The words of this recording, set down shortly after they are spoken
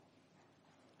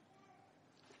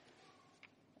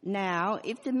Now,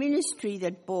 if the ministry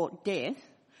that brought death,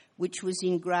 which was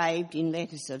engraved in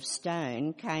letters of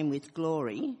stone, came with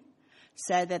glory,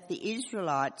 so that the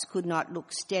Israelites could not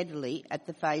look steadily at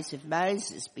the face of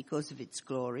Moses because of its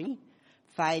glory,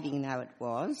 fading though it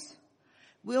was,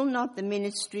 will not the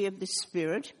ministry of the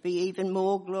Spirit be even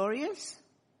more glorious?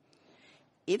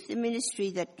 If the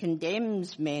ministry that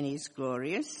condemns men is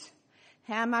glorious,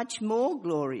 how much more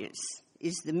glorious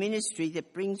is the ministry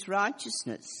that brings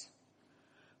righteousness?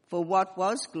 For what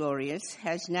was glorious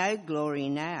has no glory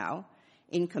now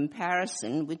in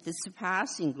comparison with the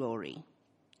surpassing glory.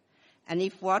 And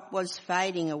if what was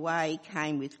fading away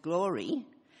came with glory,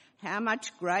 how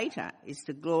much greater is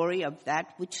the glory of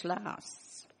that which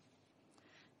lasts?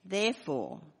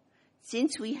 Therefore,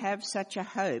 since we have such a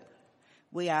hope,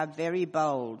 we are very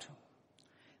bold.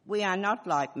 We are not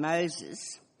like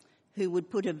Moses, who would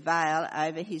put a veil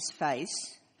over his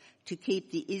face to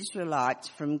keep the Israelites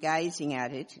from gazing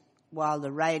at it while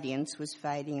the radiance was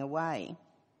fading away.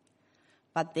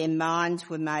 But their minds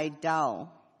were made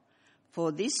dull.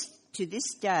 To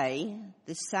this day,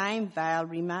 the same veil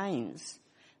remains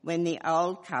when the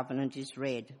old covenant is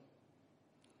read.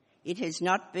 It has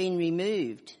not been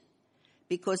removed,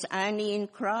 because only in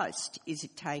Christ is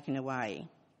it taken away.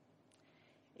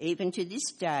 Even to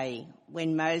this day,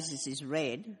 when Moses is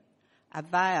read, a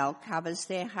veil covers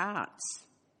their hearts.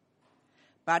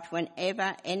 But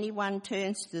whenever anyone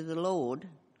turns to the Lord,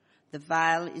 the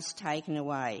veil is taken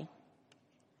away.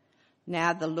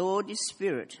 Now the Lord is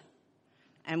Spirit,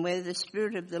 and where the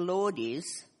Spirit of the Lord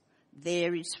is,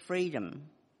 there is freedom.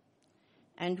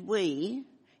 And we,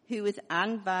 who with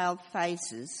unveiled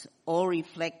faces all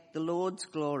reflect the Lord's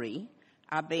glory,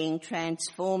 are being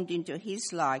transformed into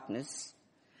his likeness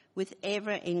with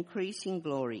ever-increasing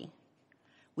glory,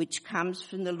 which comes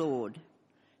from the Lord,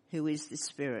 who is the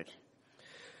Spirit.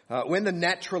 When the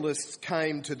naturalists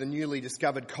came to the newly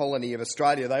discovered colony of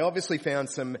Australia, they obviously found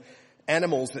some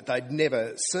animals that they'd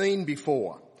never seen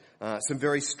before, some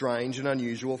very strange and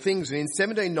unusual things. And in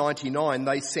 1799,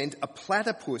 they sent a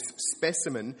platypus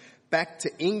specimen back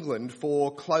to England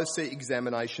for closer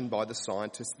examination by the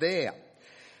scientists there.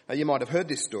 You might have heard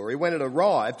this story. When it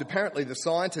arrived, apparently the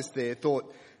scientists there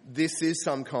thought, this is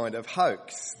some kind of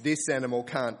hoax. This animal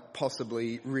can't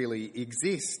possibly really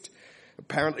exist.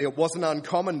 Apparently it wasn't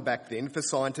uncommon back then for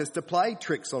scientists to play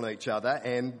tricks on each other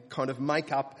and kind of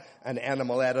make up an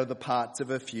animal out of the parts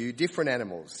of a few different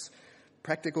animals.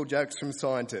 Practical jokes from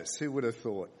scientists, who would have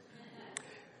thought?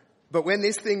 But when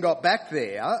this thing got back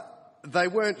there, they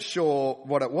weren't sure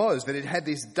what it was, that it had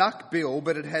this duck bill,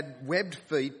 but it had webbed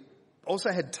feet,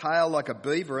 also had tail like a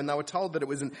beaver, and they were told that it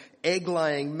was an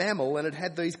egg-laying mammal, and it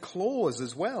had these claws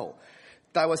as well.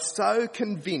 They were so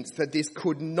convinced that this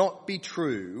could not be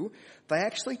true, they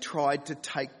actually tried to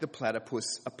take the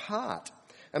platypus apart.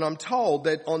 And I'm told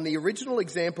that on the original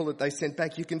example that they sent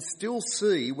back, you can still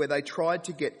see where they tried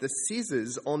to get the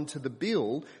scissors onto the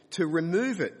bill to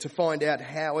remove it, to find out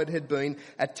how it had been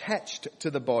attached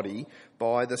to the body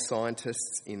by the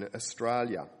scientists in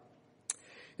Australia.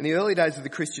 In the early days of the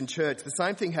Christian church, the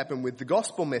same thing happened with the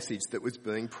gospel message that was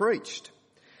being preached.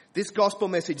 This gospel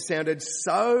message sounded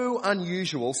so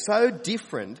unusual, so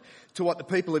different to what the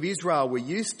people of Israel were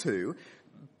used to.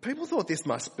 People thought this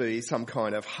must be some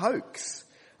kind of hoax.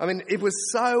 I mean, it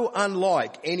was so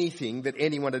unlike anything that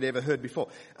anyone had ever heard before.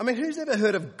 I mean, who's ever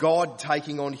heard of God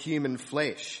taking on human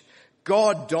flesh?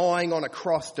 God dying on a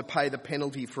cross to pay the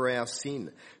penalty for our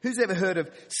sin? Who's ever heard of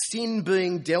sin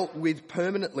being dealt with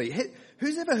permanently?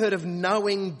 Who's ever heard of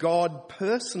knowing God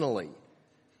personally?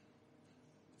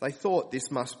 They thought this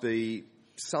must be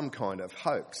some kind of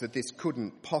hoax, that this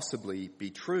couldn't possibly be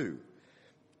true.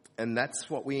 And that's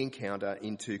what we encounter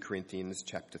in 2 Corinthians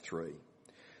chapter 3.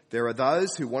 There are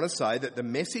those who want to say that the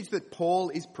message that Paul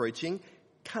is preaching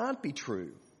can't be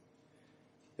true.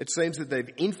 It seems that they've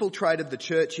infiltrated the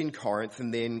church in Corinth,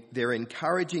 and then they're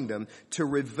encouraging them to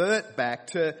revert back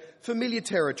to familiar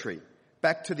territory,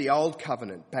 back to the old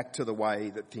covenant, back to the way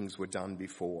that things were done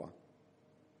before.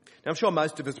 Now, I'm sure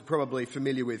most of us are probably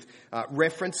familiar with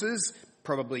references,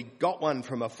 probably got one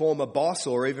from a former boss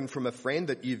or even from a friend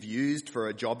that you've used for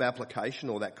a job application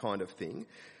or that kind of thing.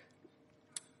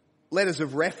 Letters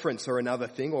of reference are another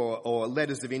thing, or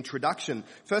letters of introduction.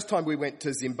 First time we went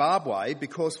to Zimbabwe,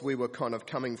 because we were kind of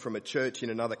coming from a church in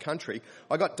another country,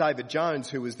 I got David Jones,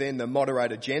 who was then the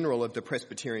Moderator General of the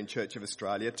Presbyterian Church of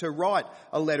Australia, to write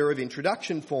a letter of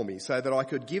introduction for me so that I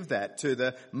could give that to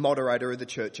the moderator of the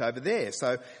church over there.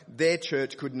 So their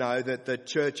church could know that the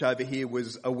church over here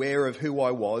was aware of who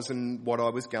I was and what I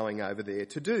was going over there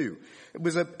to do. It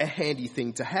was a handy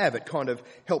thing to have. It kind of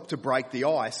helped to break the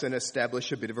ice and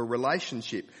establish a bit of a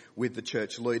relationship with the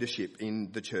church leadership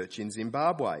in the church in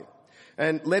Zimbabwe.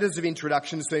 And letters of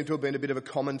introduction seem to have been a bit of a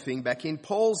common thing back in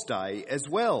Paul's day as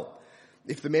well.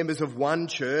 If the members of one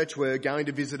church were going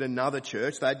to visit another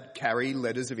church, they'd carry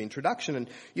letters of introduction. And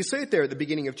you see it there at the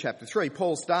beginning of chapter 3.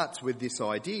 Paul starts with this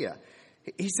idea.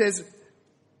 He says,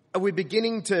 are we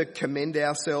beginning to commend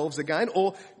ourselves again?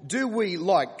 Or do we,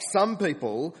 like some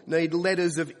people, need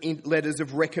letters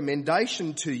of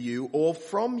recommendation to you or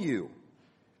from you?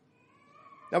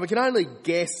 Now, we can only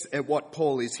guess at what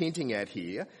Paul is hinting at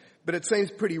here, but it seems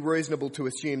pretty reasonable to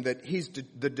assume that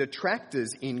the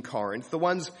detractors in Corinth, the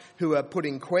ones who are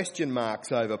putting question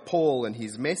marks over Paul and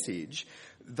his message,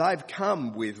 they've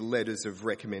come with letters of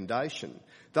recommendation.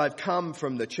 They've come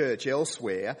from the church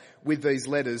elsewhere with these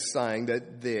letters saying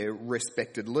that they're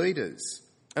respected leaders.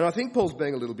 And I think Paul's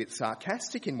being a little bit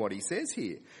sarcastic in what he says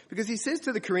here, because he says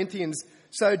to the Corinthians,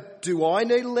 so do I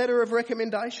need a letter of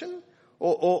recommendation?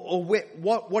 Or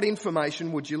what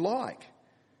information would you like?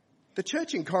 The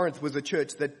church in Corinth was a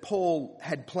church that Paul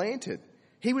had planted.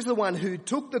 He was the one who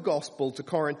took the gospel to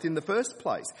Corinth in the first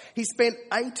place. He spent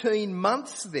 18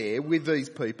 months there with these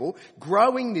people,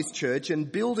 growing this church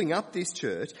and building up this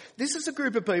church. This is a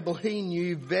group of people he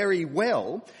knew very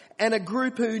well, and a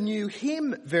group who knew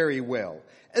him very well,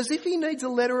 as if he needs a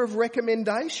letter of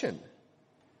recommendation.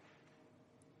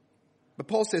 But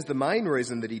Paul says the main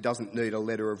reason that he doesn't need a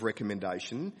letter of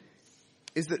recommendation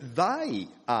is that they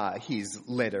are his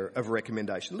letter of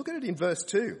recommendation. Look at it in verse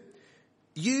 2.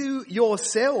 You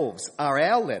yourselves are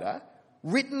our letter,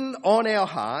 written on our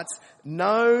hearts,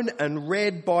 known and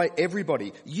read by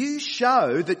everybody. You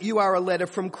show that you are a letter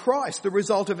from Christ, the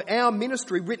result of our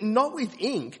ministry, written not with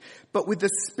ink, but with the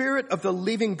Spirit of the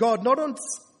living God, not on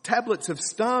tablets of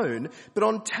stone, but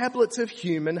on tablets of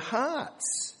human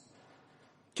hearts.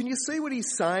 Can you see what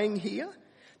he's saying here?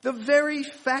 The very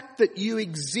fact that you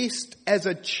exist as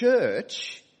a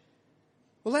church,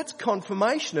 well, that's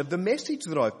confirmation of the message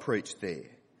that I've preached there.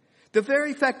 The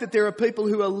very fact that there are people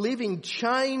who are living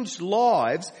changed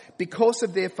lives because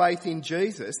of their faith in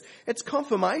Jesus, it's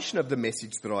confirmation of the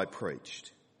message that I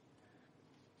preached.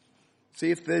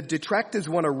 See, if the detractors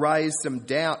want to raise some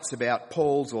doubts about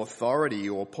Paul's authority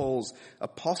or Paul's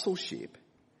apostleship,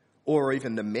 or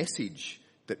even the message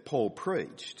that Paul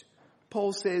preached,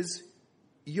 Paul says,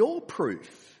 you're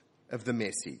proof of the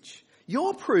message.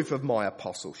 You're proof of my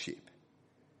apostleship.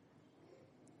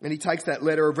 And he takes that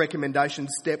letter of recommendation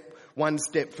one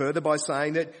step further by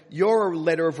saying that you're a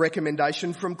letter of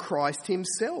recommendation from Christ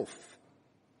himself.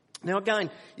 Now again,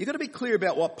 you've got to be clear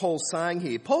about what Paul's saying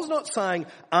here. Paul's not saying,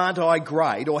 aren't I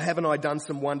great, or haven't I done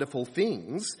some wonderful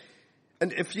things?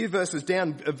 And a few verses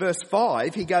down, verse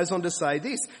 5, he goes on to say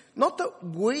this, not that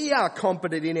we are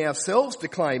competent in ourselves to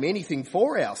claim anything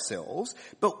for ourselves,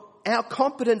 but our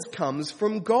competence comes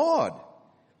from God.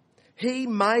 He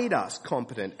made us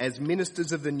competent as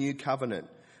ministers of the new covenant,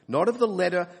 not of the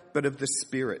letter, but of the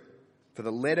Spirit. For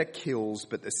the letter kills,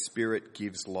 but the Spirit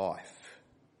gives life.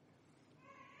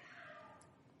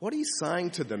 What he's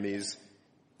saying to them is,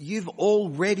 you've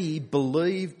already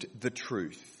believed the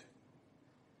truth.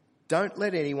 Don't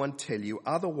let anyone tell you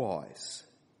otherwise.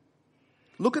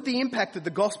 Look at the impact that the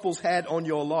gospel's had on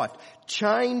your life.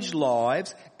 Changed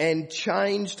lives and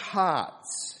changed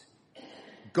hearts.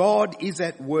 God is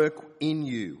at work in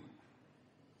you.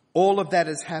 All of that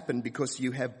has happened because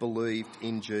you have believed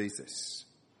in Jesus.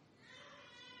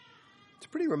 It's a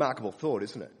pretty remarkable thought,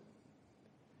 isn't it?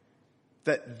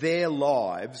 That their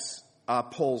lives are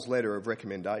Paul's letter of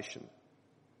recommendation.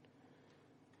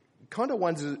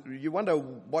 You wonder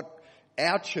what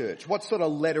our church, what sort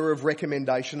of letter of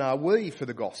recommendation are we for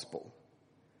the gospel?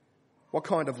 What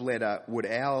kind of letter would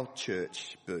our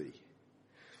church be?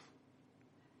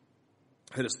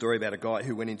 I heard a story about a guy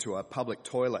who went into a public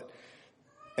toilet,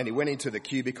 and he went into the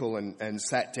cubicle and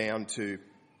sat down to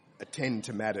attend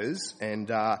to matters,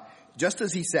 and just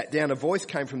as he sat down, a voice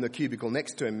came from the cubicle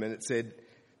next to him and it said,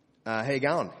 how you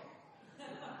going?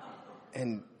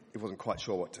 And he wasn't quite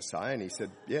sure what to say, and he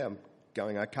said, yeah, I'm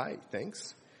going okay,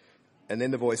 thanks. And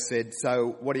then the voice said,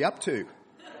 so what are you up to?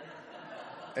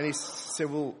 And he said,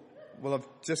 well, I've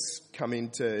just come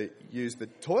in to use the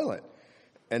toilet.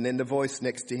 And then the voice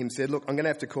next to him said, look, I'm going to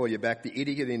have to call you back. The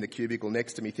idiot in the cubicle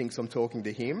next to me thinks I'm talking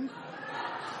to him.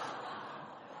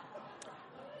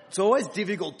 It's always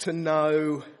difficult to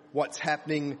know what's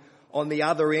happening on the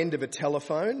other end of a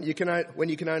telephone. When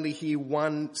you can only hear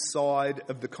one side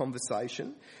of the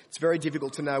conversation, it's very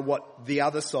difficult to know what the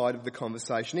other side of the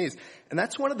conversation is. And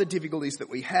that's one of the difficulties that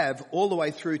we have all the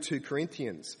way through 2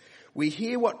 Corinthians. We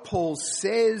hear what Paul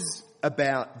says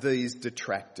about these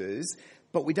detractors,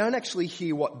 but we don't actually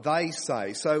hear what they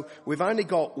say. So we've only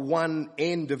got one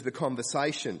end of the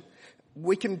conversation.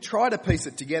 We can try to piece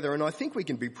it together, and I think we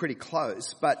can be pretty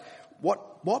close, but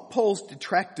what Paul's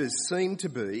detractors seem to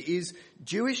be is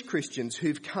Jewish Christians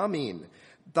who've come in.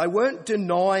 They weren't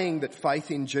denying that faith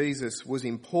in Jesus was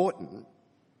important.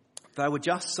 They were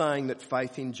just saying that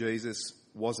faith in Jesus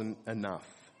wasn't enough.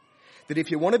 That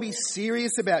if you want to be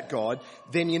serious about God,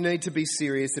 then you need to be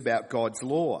serious about God's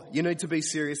law. You need to be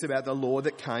serious about the law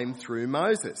that came through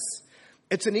Moses.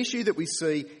 It's an issue that we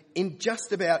see in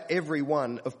just about every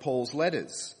one of Paul's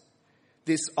letters.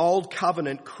 This old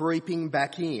covenant creeping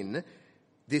back in,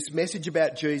 this message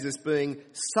about Jesus being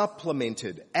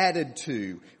supplemented, added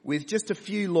to, with just a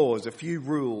few laws, a few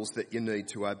rules that you need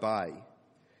to obey.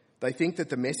 They think that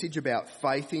the message about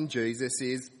faith in Jesus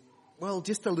is, well,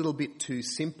 just a little bit too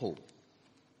simple.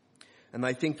 And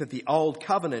they think that the old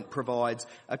covenant provides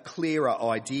a clearer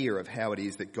idea of how it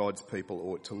is that God's people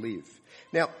ought to live.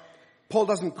 Now, Paul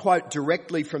doesn't quote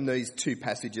directly from these two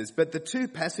passages, but the two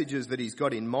passages that he's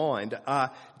got in mind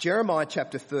are Jeremiah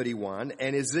chapter 31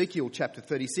 and Ezekiel chapter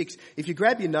 36. If you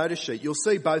grab your notice sheet, you'll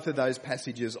see both of those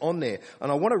passages on there. And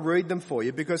I want to read them for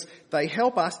you because they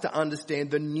help us to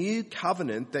understand the new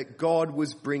covenant that God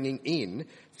was bringing in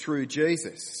through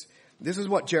Jesus. This is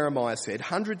what Jeremiah said.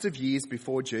 Hundreds of years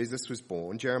before Jesus was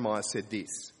born, Jeremiah said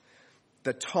this: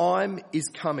 "The time is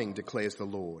coming, declares the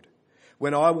Lord,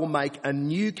 when I will make a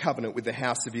new covenant with the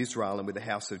house of Israel and with the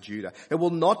house of Judah. It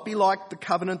will not be like the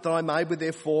covenant that I made with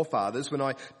their forefathers when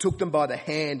I took them by the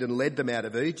hand and led them out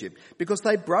of Egypt, because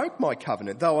they broke my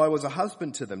covenant, though I was a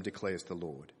husband to them, declares the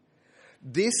Lord.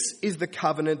 This is the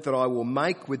covenant that I will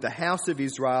make with the house of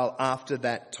Israel after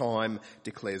that time,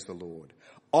 declares the Lord.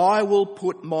 I will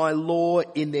put my law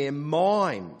in their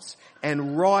minds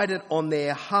and write it on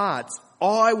their hearts.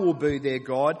 I will be their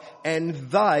God and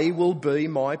they will be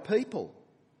my people."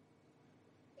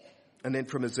 And then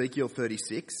from Ezekiel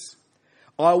 36,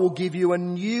 "I will give you a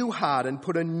new heart and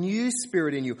put a new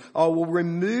spirit in you. I will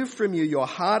remove from you your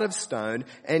heart of stone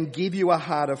and give you a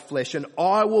heart of flesh. And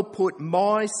I will put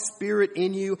my spirit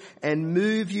in you and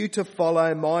move you to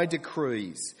follow my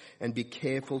decrees and be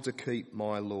careful to keep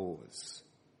my laws."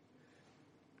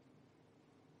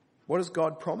 What has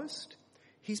God promised?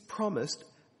 He's promised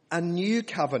a new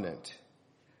covenant.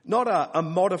 Not a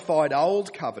modified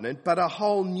old covenant, but a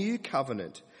whole new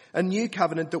covenant. A new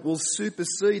covenant that will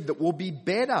supersede, that will be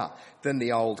better than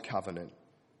the old covenant.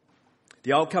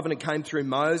 The old covenant came through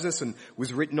Moses and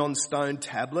was written on stone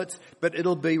tablets, but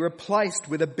it'll be replaced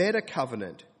with a better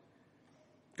covenant.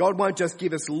 God won't just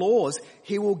give us laws,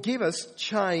 he will give us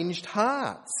changed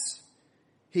hearts.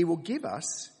 He will give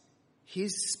us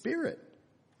his Spirit.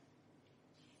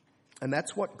 And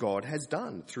that's what God has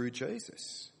done through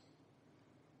Jesus.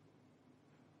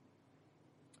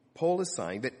 Paul is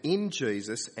saying that in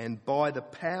Jesus and by the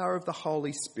power of the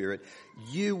Holy Spirit,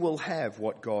 you will have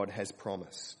what God has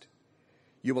promised.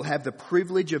 You will have the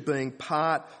privilege of being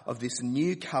part of this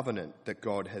new covenant that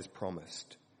God has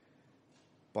promised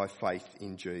by faith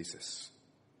in Jesus.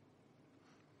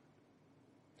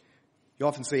 You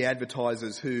often see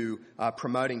advertisers who are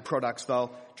promoting products.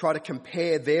 They'll try to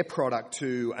compare their product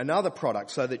to another product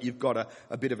so that you've got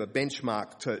a bit of a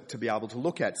benchmark to be able to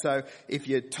look at. So if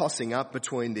you're tossing up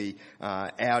between the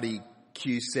Audi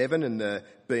Q7 and the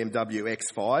BMW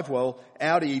X5, well,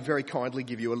 Audi very kindly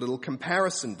give you a little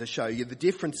comparison to show you the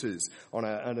differences on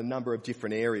a number of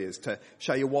different areas, to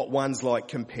show you what one's like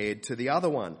compared to the other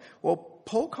one. Well,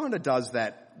 Paul kind of does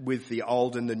that with the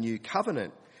old and the new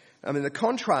covenant. I mean, the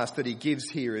contrast that he gives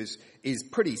here is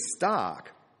pretty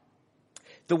stark.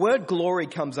 The word glory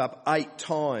comes up 8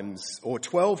 times or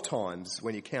 12 times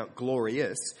when you count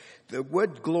glorious. The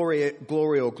word glory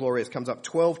or glorious comes up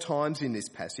 12 times in this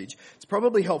passage. It's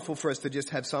probably helpful for us to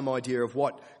just have some idea of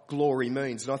what glory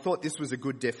means. And I thought this was a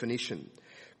good definition.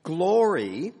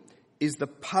 Glory is the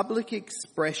public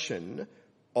expression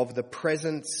of the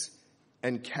presence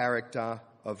and character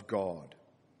of God.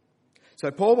 So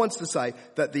Paul wants to say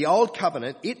that the old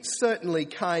covenant, it certainly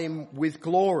came with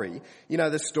glory. You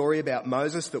know the story about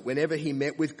Moses, that whenever he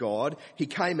met with God, he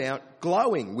came out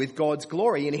glowing with God's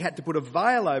glory, and he had to put a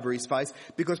veil over his face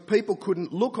because people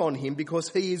couldn't look on him because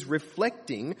he is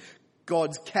reflecting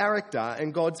God's character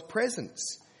and God's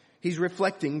presence. He's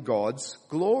reflecting God's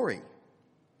glory.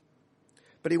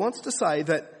 But he wants to say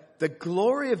that the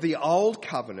glory of the old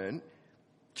covenant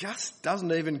just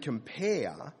doesn't even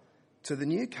compare to the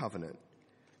new covenant.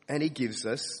 And he gives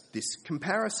us this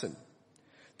comparison.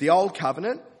 The old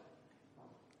covenant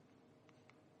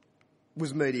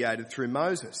was mediated through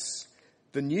Moses.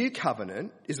 The new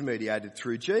covenant is mediated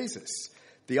through Jesus.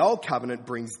 The old covenant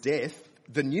brings death.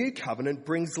 the new covenant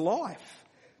brings life.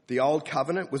 The old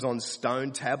covenant was on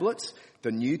stone tablets.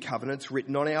 The new covenant's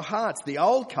written on our hearts. The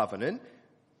old covenant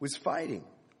was fading.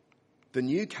 The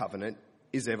new covenant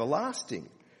is everlasting.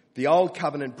 The old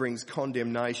covenant brings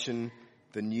condemnation.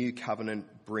 The new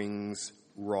covenant brings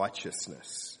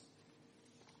righteousness.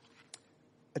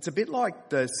 It's a bit like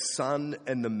the sun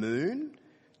and the moon.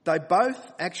 They both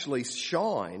actually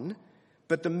shine,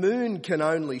 but the moon can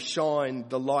only shine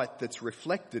the light that's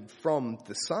reflected from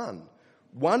the sun.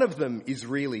 One of them is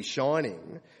really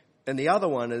shining, and the other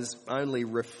one is only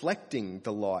reflecting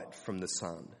the light from the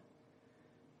sun.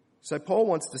 So Paul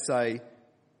wants to say,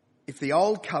 if the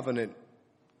old covenant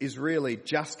is really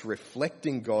just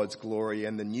reflecting God's glory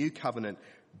and the new covenant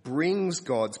brings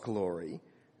God's glory,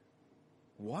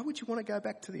 why would you want to go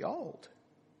back to the old?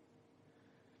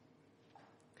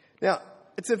 Now,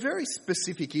 it's a very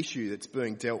specific issue that's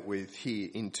being dealt with here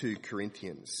in 2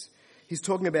 Corinthians. He's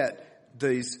talking about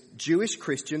these Jewish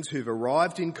Christians who've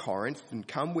arrived in Corinth and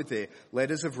come with their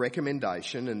letters of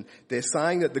recommendation, and they're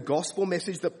saying that the gospel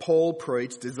message that Paul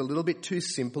preached is a little bit too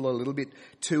simple, a little bit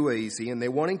too easy, and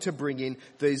they're wanting to bring in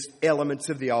these elements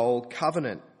of the old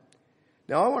covenant.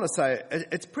 Now, I want to say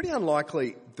it's pretty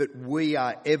unlikely that we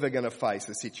are ever going to face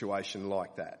a situation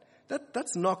like that.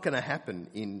 That's not going to happen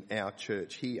in our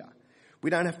church here. We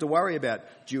don't have to worry about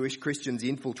Jewish Christians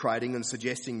infiltrating and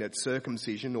suggesting that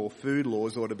circumcision or food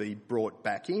laws ought to be brought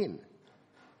back in.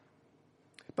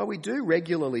 But we do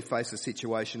regularly face a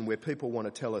situation where people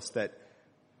want to tell us that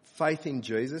faith in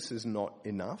Jesus is not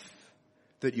enough,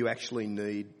 that you actually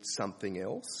need something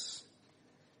else.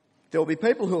 There will be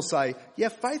people who will say, yeah,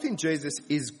 faith in Jesus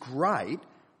is great,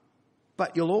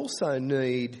 but you'll also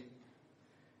need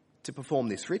to perform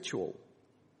this ritual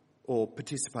or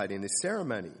participate in this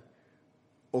ceremony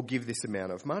or give this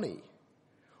amount of money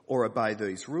or obey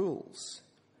these rules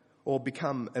or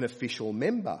become an official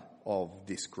member of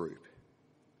this group.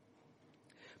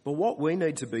 But what we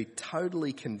need to be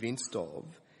totally convinced of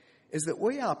is that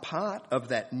we are part of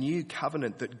that new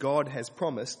covenant that God has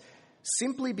promised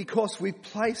simply because we've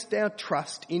placed our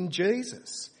trust in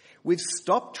Jesus. We've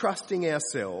stopped trusting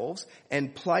ourselves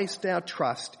and placed our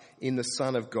trust in the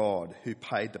Son of God who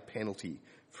paid the penalty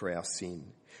for our sin.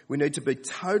 We need to be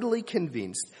totally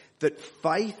convinced that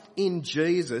faith in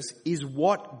Jesus is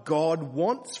what God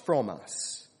wants from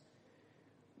us.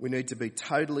 We need to be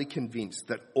totally convinced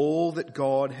that all that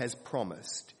God has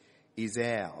promised is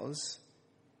ours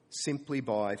simply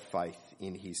by faith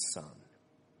in his Son.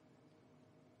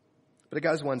 But it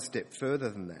goes one step further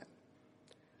than that.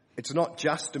 It's not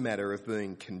just a matter of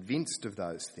being convinced of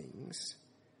those things.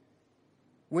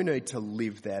 We need to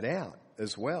live that out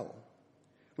as well.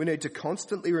 We need to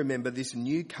constantly remember this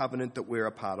new covenant that we're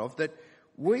a part of, that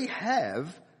we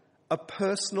have a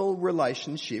personal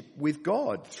relationship with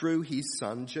God through his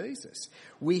Son Jesus.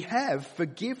 We have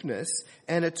forgiveness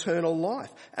and eternal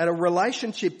life, and a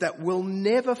relationship that will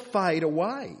never fade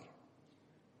away.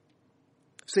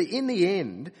 See, in the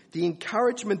end, the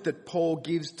encouragement that Paul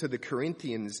gives to the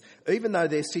Corinthians, even though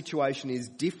their situation is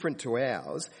different to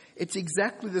ours, it's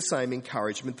exactly the same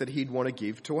encouragement that he'd want to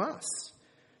give to us.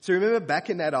 So remember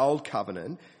back in that old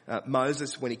covenant,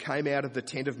 Moses, when he came out of the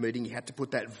tent of meeting, he had to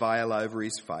put that veil over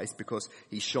his face because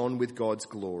he shone with God's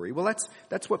glory. Well,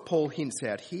 that's what Paul hints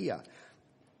out here.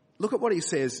 Look at what he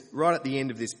says right at the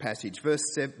end of this passage,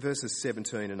 verses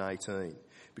 17 and 18.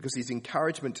 Because his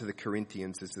encouragement to the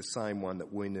Corinthians is the same one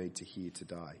that we need to hear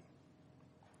today.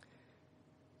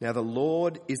 Now the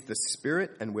Lord is the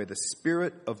Spirit, and where the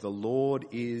Spirit of the Lord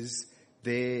is,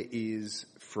 there is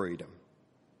freedom.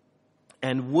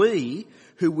 And we,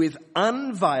 who with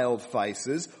unveiled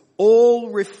faces all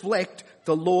reflect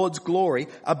the Lord's glory,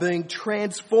 are being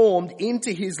transformed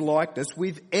into his likeness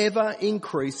with ever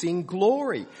increasing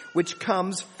glory, which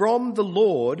comes from the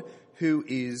Lord, who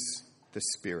is the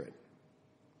Spirit.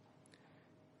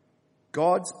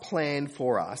 God's plan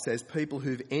for us as people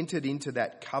who've entered into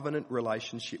that covenant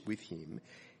relationship with him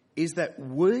is that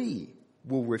we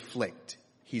will reflect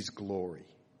his glory.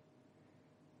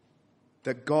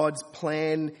 That God's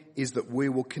plan is that we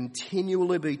will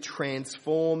continually be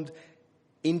transformed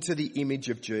into the image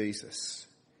of Jesus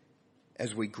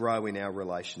as we grow in our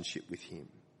relationship with him.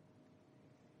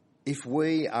 If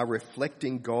we are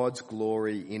reflecting God's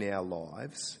glory in our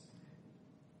lives,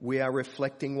 we are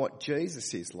reflecting what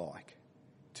Jesus is like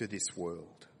to this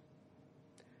world.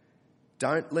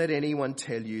 Don't let anyone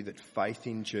tell you that faith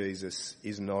in Jesus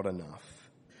is not enough,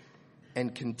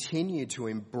 and continue to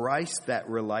embrace that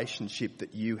relationship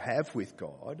that you have with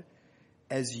God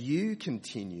as you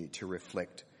continue to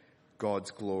reflect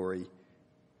God's glory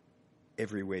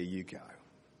everywhere you go.